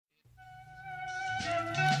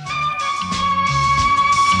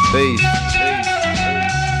Peace.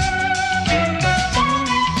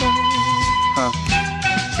 Huh.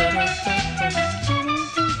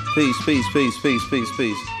 Peace, peace, peace, peace, peace,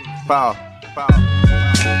 peace. Power.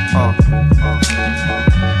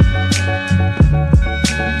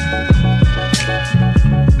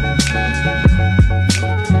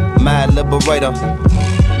 Mad liberator,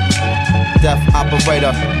 death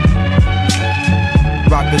operator,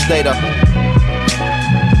 rock the data,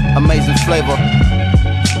 amazing flavor.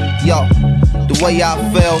 Yo, the way I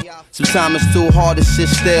feel, sometimes it's too hard to sit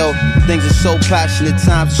still. Things are so passionate,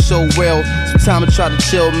 times are so real. Sometimes I try to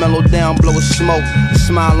chill, mellow down, blow a smoke. A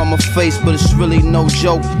smile on my face, but it's really no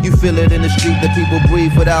joke. You feel it in the street that people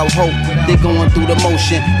breathe without hope. They going through the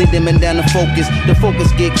motion, they dimming down the focus. The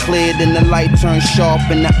focus get cleared and the light turns sharp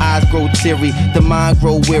and the eyes grow teary, the mind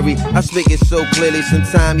grow weary. I speak it so clearly,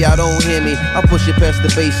 sometimes y'all don't hear me. I push it past the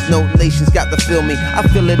bass note, nations got to feel me. I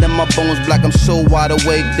feel it in my bones, black, I'm so wide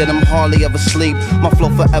awake that I'm hardly ever sleep. My flow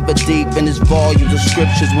forever deep in its volumes of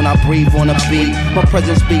scriptures when I breathe on a beat. My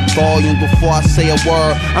presence speak volumes before I say a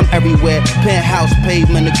word. I'm everywhere, penthouse,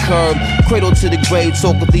 pavement, the curb. Cradle to the grave,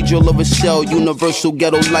 talk cathedral of a shell. Universal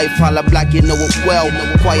ghetto life, holla black, you know it well.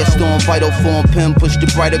 Quiet storm, vital form, pen push the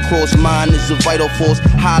bright across. Mind is a vital force,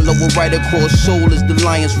 hollow right across. Soul is the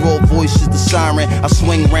lion's roar, voice is the siren. I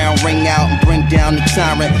swing round, ring out and bring down the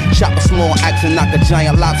tyrant. Chop a small axe and knock a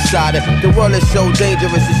giant lopsided. The world is so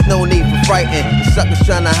dangerous, there's no need for frightened. The suckers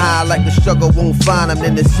trying to hide like the struggle won't find them.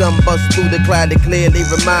 Then the sun busts through the cloud to clearly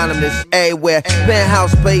remind them this everywhere.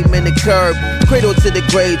 Penthouse, pavement, the curb. Cradle to the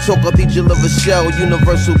grave, talk cathedral of a shell.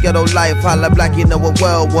 Universal ghetto life, holla black, you know it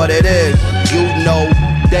well what it is. You know,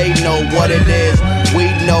 they know what it is. We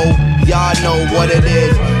know, y'all know what it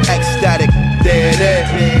is. Ecstatic, there it is.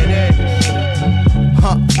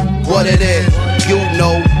 Huh, what it is. You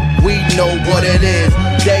know, we know what it is.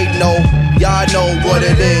 They know, y'all know what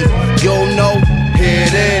it is. You know, here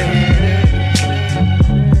it is.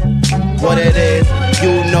 What it is,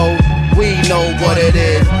 you know, we know what it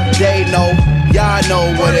is. They know, y'all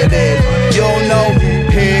know what it is. You know,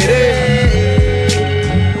 here it is.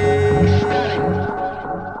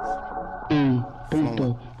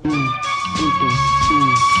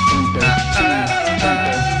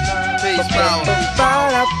 Peace, power.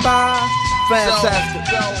 Fantastic.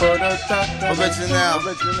 Original.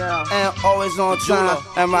 And always on time.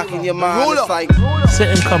 And rocking your mind. It's like sit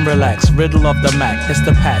and come relax, riddle of the Mac, it's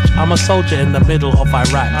the patch. I'm a soldier in the middle of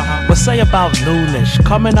Iraq. What say about noonish,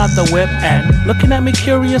 coming out the whip and looking at me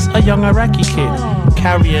curious, a young Iraqi kid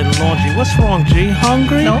carrying laundry. What's wrong, G?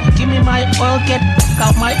 Hungry? No, give me my oil, get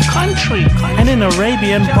out my country. And in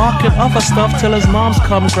Arabian, barking other stuff till his moms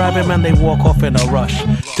come grab him and they walk off in a rush.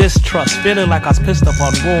 Distrust, feeling like I was pissed up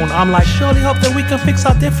on wound. I'm like, surely hope that we can fix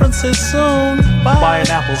our differences soon. Buying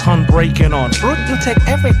apples, hun breaking on Fruit, you take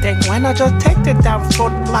everything, why not just take the damn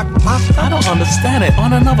fruit, black master? I don't understand it.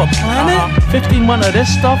 On another planet? 15 months of this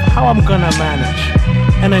stuff, how I'm gonna manage?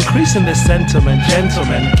 And increasing this sentiment,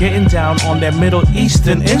 gentlemen getting down on their Middle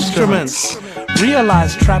Eastern instruments.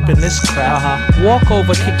 Realized trapping this crowd. Walk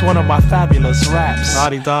over, kicked one of my fabulous raps.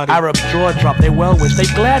 Arab jaw drop, they well wish, they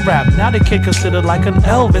glad rap. Now the kid considered like an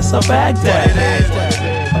Elvis of Baghdad.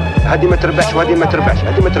 هادي ما تربحش وهادي ما تربحش،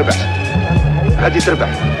 هادي ما تربحش، هادي تربح،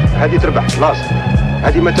 هادي تربح، لازم.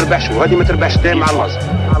 هادي ما تربحش وهادي ما تربحش، دايم مع اللازم.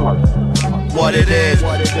 What it is.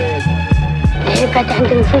 كانت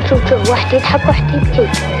عند الفلوس وتشوف واحد يضحك واحد يبكي.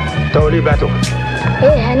 تو اللي بعتوك.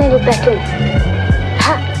 إيه أنا اللي بعتوني.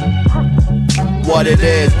 ها. What it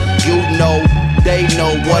is, you know, they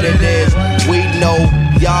know what it is. We know,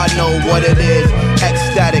 y'all know what it is.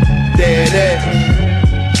 Ecstatic, there it is.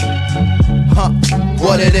 Huh,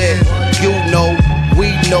 what it is, you know, we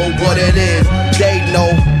know what it is. They know,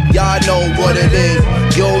 y'all know what it is.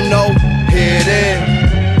 You know, here it is.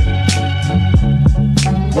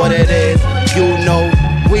 What it is, you know,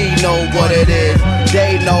 we know what it is.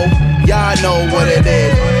 They know, y'all know what it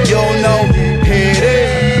is. You know, here it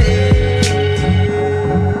is.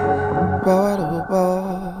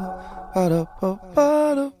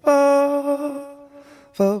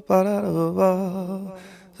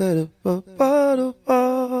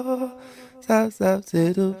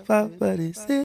 Stop,